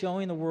 God is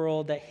showing the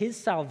world that his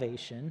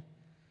salvation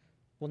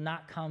will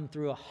not come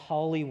through a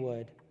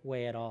Hollywood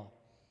way at all.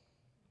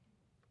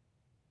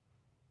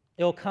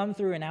 It will come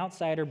through an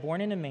outsider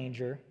born in a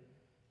manger,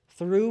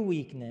 through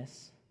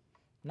weakness,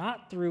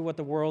 not through what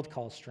the world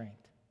calls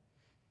strength,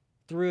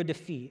 through a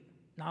defeat,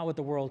 not what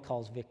the world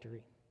calls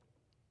victory,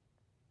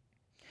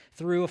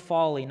 through a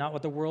folly, not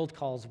what the world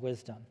calls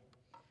wisdom.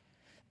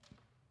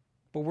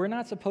 But we're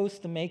not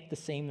supposed to make the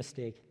same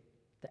mistake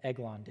that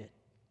Eglon did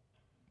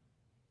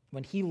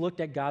when he looked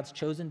at God's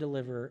chosen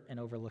deliverer and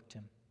overlooked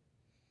him.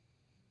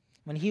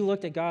 When he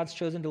looked at God's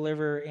chosen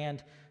deliverer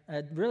and,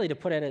 really to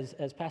put it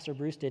as Pastor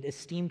Bruce did,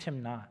 esteemed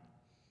him not.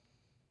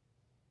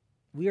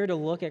 We are to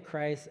look at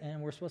Christ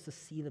and we're supposed to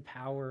see the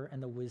power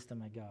and the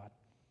wisdom of God.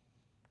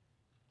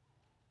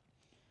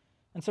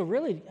 And so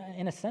really,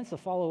 in a sense, to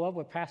follow up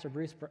what Pastor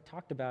Bruce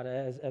talked about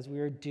as we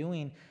were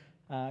doing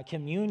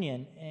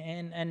communion,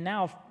 and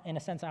now, in a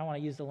sense, I want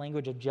to use the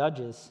language of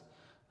Judges.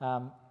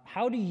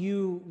 How do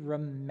you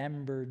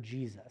remember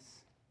Jesus,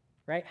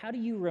 right? How do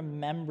you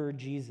remember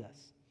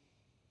Jesus?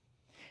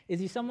 Is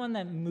he someone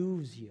that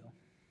moves you?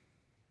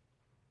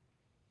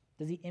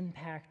 Does he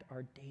impact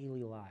our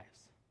daily lives?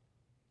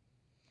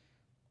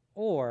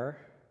 Or,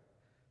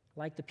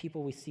 like the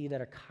people we see that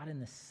are caught in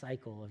this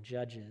cycle of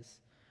Judges,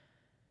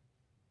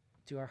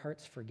 do our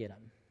hearts forget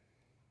him?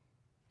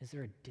 Is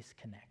there a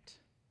disconnect?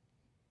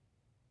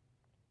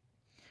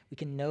 We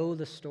can know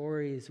the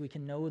stories, we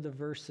can know the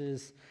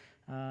verses,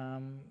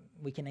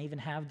 we can even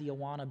have the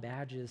Awana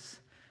badges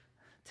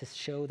to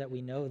show that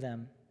we know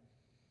them.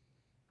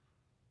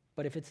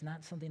 But if it's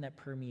not something that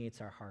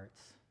permeates our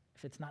hearts,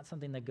 if it's not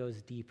something that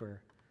goes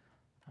deeper,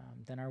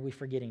 then are we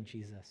forgetting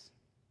Jesus?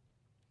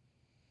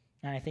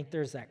 And I think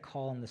there's that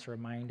call and this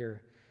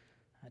reminder,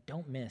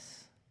 don't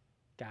miss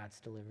God's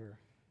deliverer.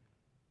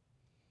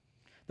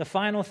 The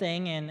final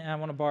thing, and I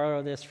want to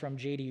borrow this from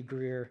J.D.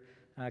 Greer,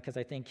 because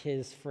I think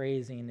his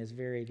phrasing is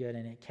very good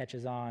and it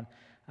catches on.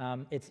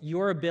 It's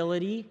your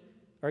ability,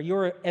 or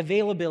your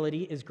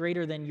availability is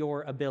greater than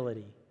your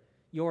ability.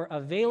 Your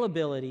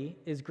availability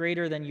is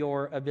greater than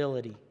your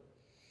ability.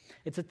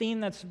 It's a theme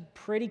that's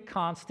pretty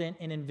constant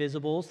in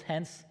Invisibles,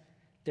 hence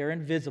they're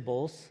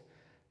Invisibles.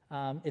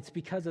 It's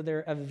because of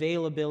their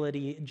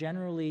availability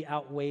generally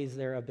outweighs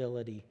their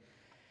ability.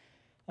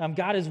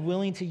 God is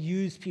willing to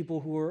use people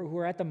who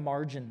are at the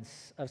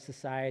margins of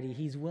society.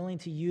 He's willing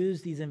to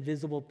use these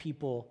invisible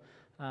people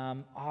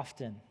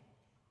often.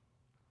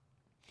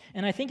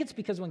 And I think it's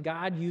because when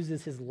God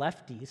uses his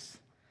lefties,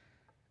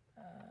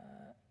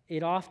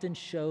 it often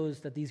shows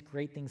that these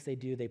great things they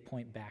do, they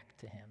point back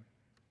to him.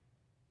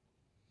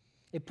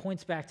 It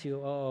points back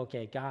to, oh,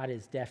 okay, God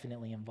is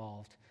definitely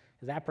involved,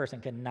 because that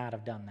person could not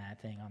have done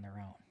that thing on their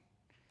own.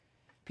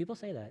 People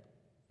say that.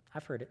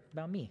 I've heard it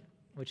about me,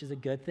 which is a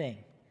good thing.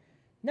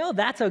 No,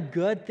 that's a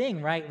good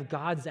thing, right?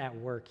 God's at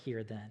work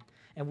here then,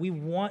 and we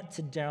want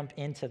to jump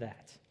into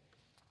that.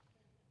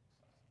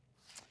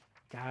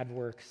 God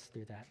works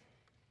through that.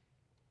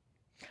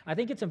 I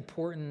think it's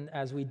important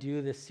as we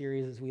do this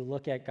series, as we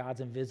look at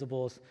God's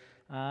invisibles,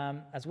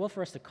 as well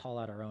for us to call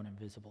out our own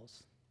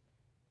invisibles.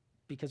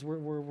 Because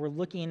we're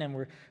looking and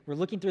we're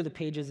looking through the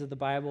pages of the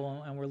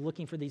Bible and we're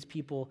looking for these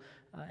people,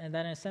 and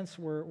that in a sense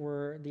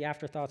we're the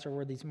afterthoughts, or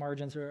we're these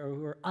margins, or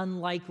we're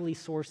unlikely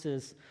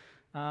sources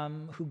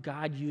who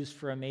God used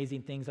for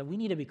amazing things, that we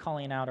need to be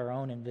calling out our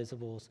own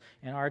invisibles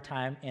in our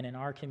time and in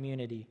our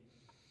community.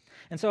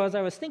 And so as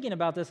I was thinking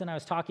about this and I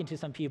was talking to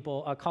some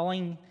people,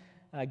 Colleen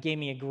gave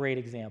me a great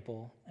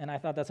example. And I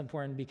thought that's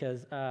important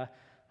because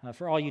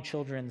for all you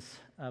children's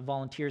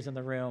volunteers in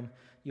the room,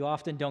 you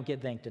often don't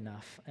get thanked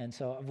enough. And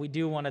so we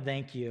do want to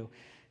thank you.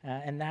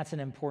 And that's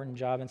an important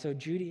job. And so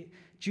Judy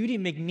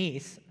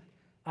McNeese,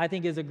 I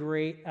think, is a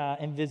great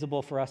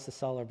invisible for us to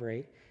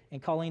celebrate.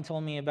 And Colleen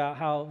told me about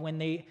how when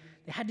they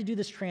had to do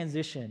this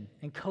transition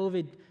and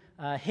COVID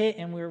hit,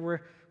 and we're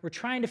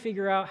trying to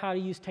figure out how to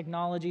use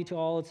technology to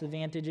all its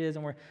advantages,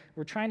 and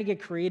we're trying to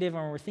get creative,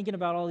 and we're thinking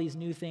about all these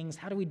new things.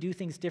 How do we do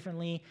things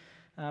differently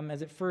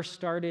as it first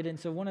started? And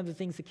so one of the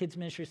things the kids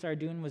ministry started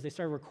doing was they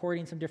started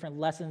recording some different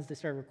lessons. They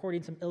started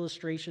recording some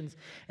illustrations,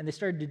 and they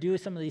started to do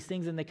some of these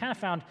things. And they kind of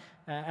found,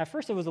 at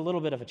first it was a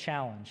little bit of a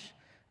challenge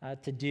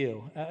to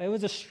do. It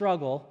was a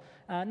struggle,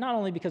 not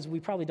only because we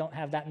probably don't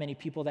have that many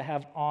people that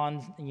have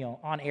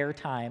on air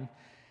time,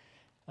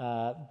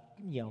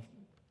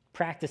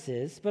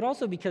 practices, but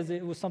also because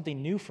it was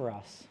something new for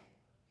us.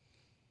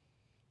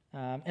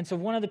 And so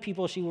one of the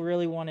people she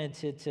really wanted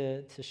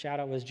to shout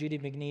out was Judy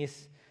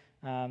McNeese.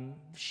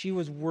 She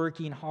was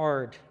working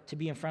hard to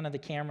be in front of the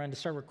camera and to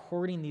start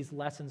recording these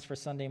lessons for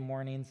Sunday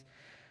mornings.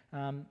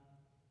 One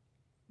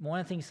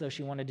of the things, though,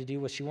 she wanted to do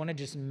was she wanted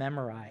to just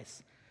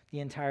memorize the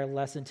entire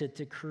lesson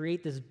to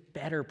create this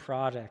better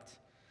project.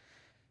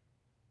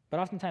 But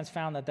oftentimes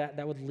found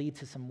that would lead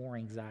to some more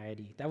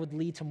anxiety. That would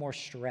lead to more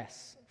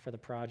stress for the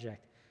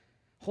project,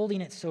 holding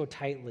it so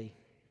tightly.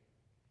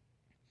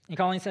 And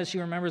Colleen says she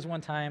remembers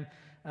one time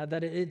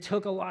that it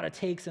took a lot of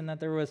takes, and that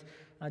there was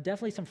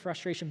definitely some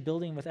frustration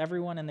building with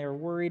everyone, and they were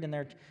worried, and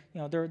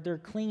they're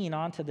clinging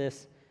on to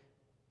this.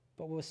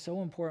 But what was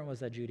so important was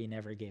that Judy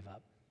never gave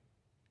up.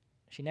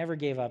 She never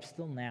gave up,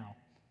 still now.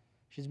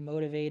 She's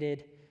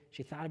motivated.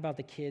 She thought about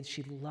the kids.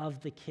 She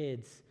loved the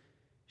kids.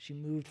 She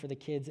moved for the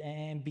kids.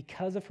 And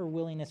because of her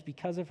willingness,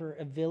 because of her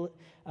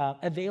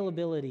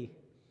availability,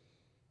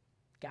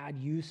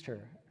 God used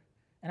her.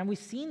 And we've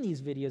seen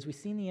these videos. We've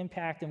seen the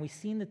impact, and we've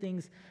seen the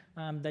things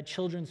that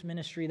children's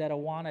ministry, that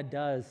Awana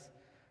does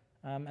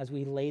as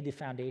we lay the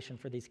foundation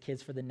for these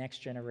kids for the next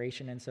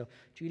generation. And so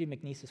Judy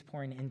McNeese is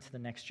pouring into the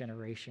next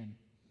generation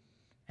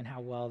and how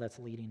well that's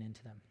leading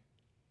into them.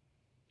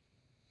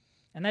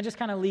 And that just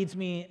kind of leads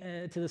me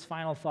to this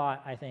final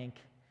thought, I think.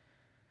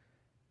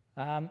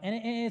 And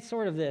it's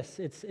sort of this.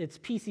 It's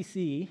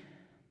PCC.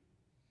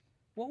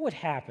 What would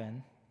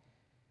happen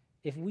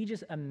if we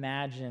just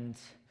imagined,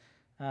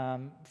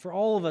 for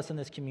all of us in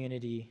this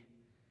community,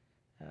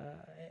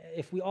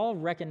 if we all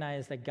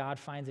recognize that God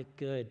finds it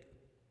good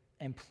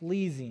and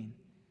pleasing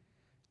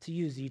to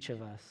use each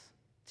of us,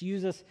 to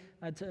use us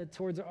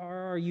towards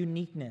our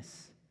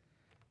uniqueness,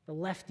 the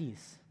lefties,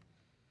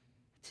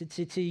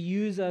 to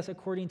use us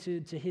according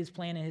to his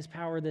plan and his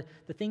power, the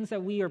things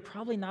that we are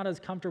probably not as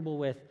comfortable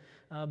with,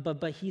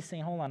 but he's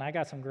saying, hold on, I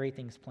got some great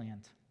things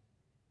planned.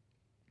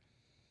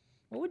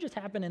 What would just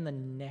happen in the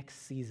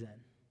next season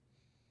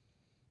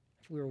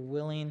if we were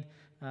willing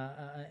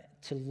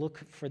to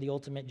look for the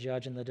ultimate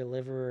judge and the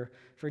deliverer,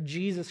 for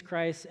Jesus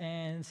Christ,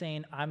 and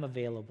saying, I'm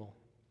available,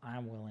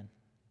 I'm willing.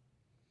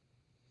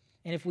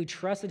 And if we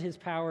trusted his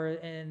power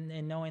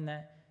and knowing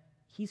that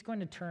he's going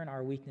to turn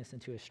our weakness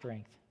into his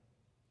strength,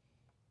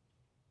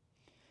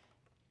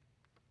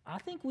 I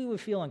think we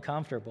would feel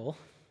uncomfortable,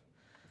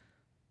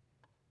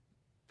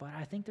 but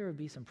I think there would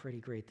be some pretty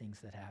great things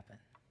that happen.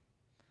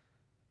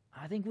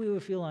 I think we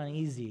would feel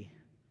uneasy,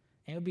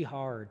 and it would be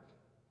hard.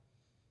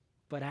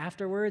 But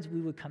afterwards,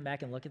 we would come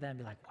back and look at that and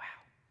be like, wow,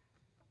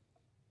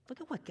 look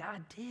at what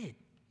God did.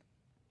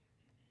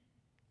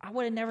 I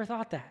would have never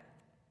thought that.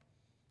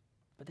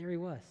 But there he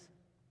was.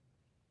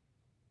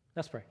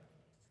 Let's pray.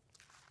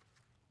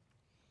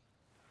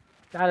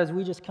 God, as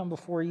we just come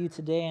before you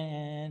today,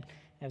 and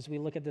as we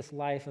look at this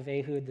life of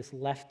Ehud, this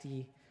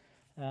lefty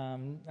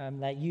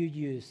that you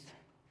used,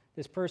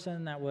 this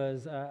person that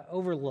was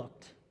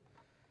overlooked,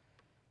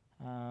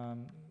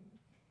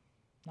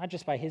 not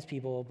just by his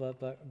people,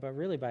 but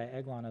really by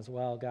Eglon as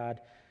well, God.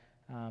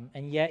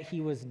 And yet he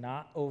was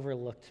not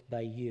overlooked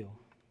by you.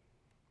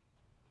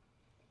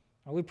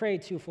 We pray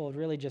twofold,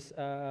 really just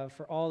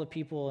for all the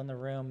people in the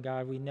room,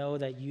 God. We know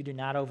that you do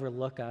not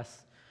overlook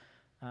us,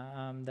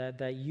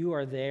 that you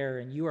are there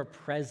and you are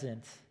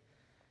present,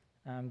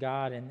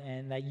 God,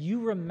 and that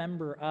you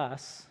remember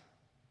us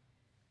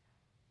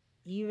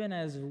even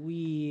as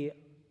we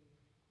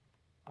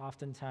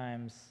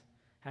oftentimes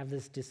have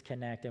this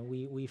disconnect and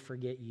we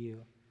forget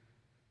you.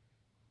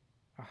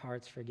 Our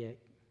hearts forget.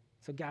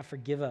 So God,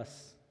 forgive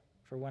us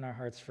for when our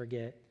hearts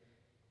forget.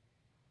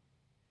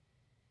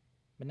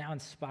 But now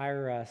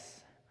inspire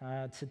us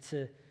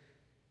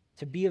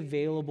to be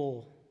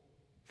available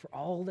for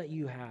all that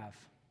you have.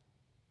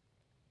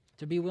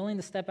 To be willing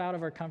to step out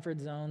of our comfort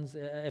zones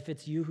if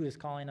it's you who is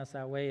calling us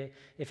that way.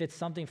 If it's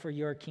something for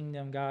your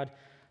kingdom, God,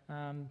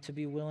 to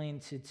be willing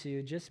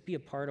to just be a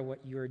part of what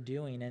you're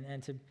doing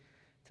and to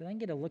then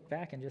get to look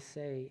back and just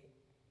say,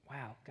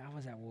 wow, God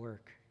was at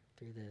work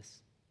through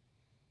this.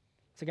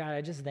 So God,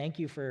 I just thank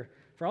you for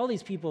all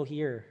these people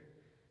here.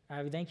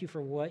 I thank you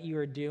for what you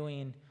are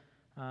doing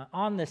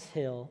on this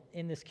hill,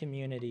 in this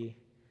community.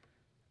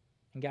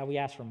 And God, we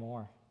ask for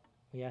more.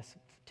 We ask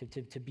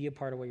to be a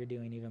part of what you're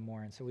doing even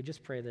more. And so we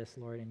just pray this,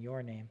 Lord, in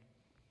your name.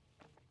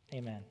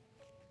 Amen.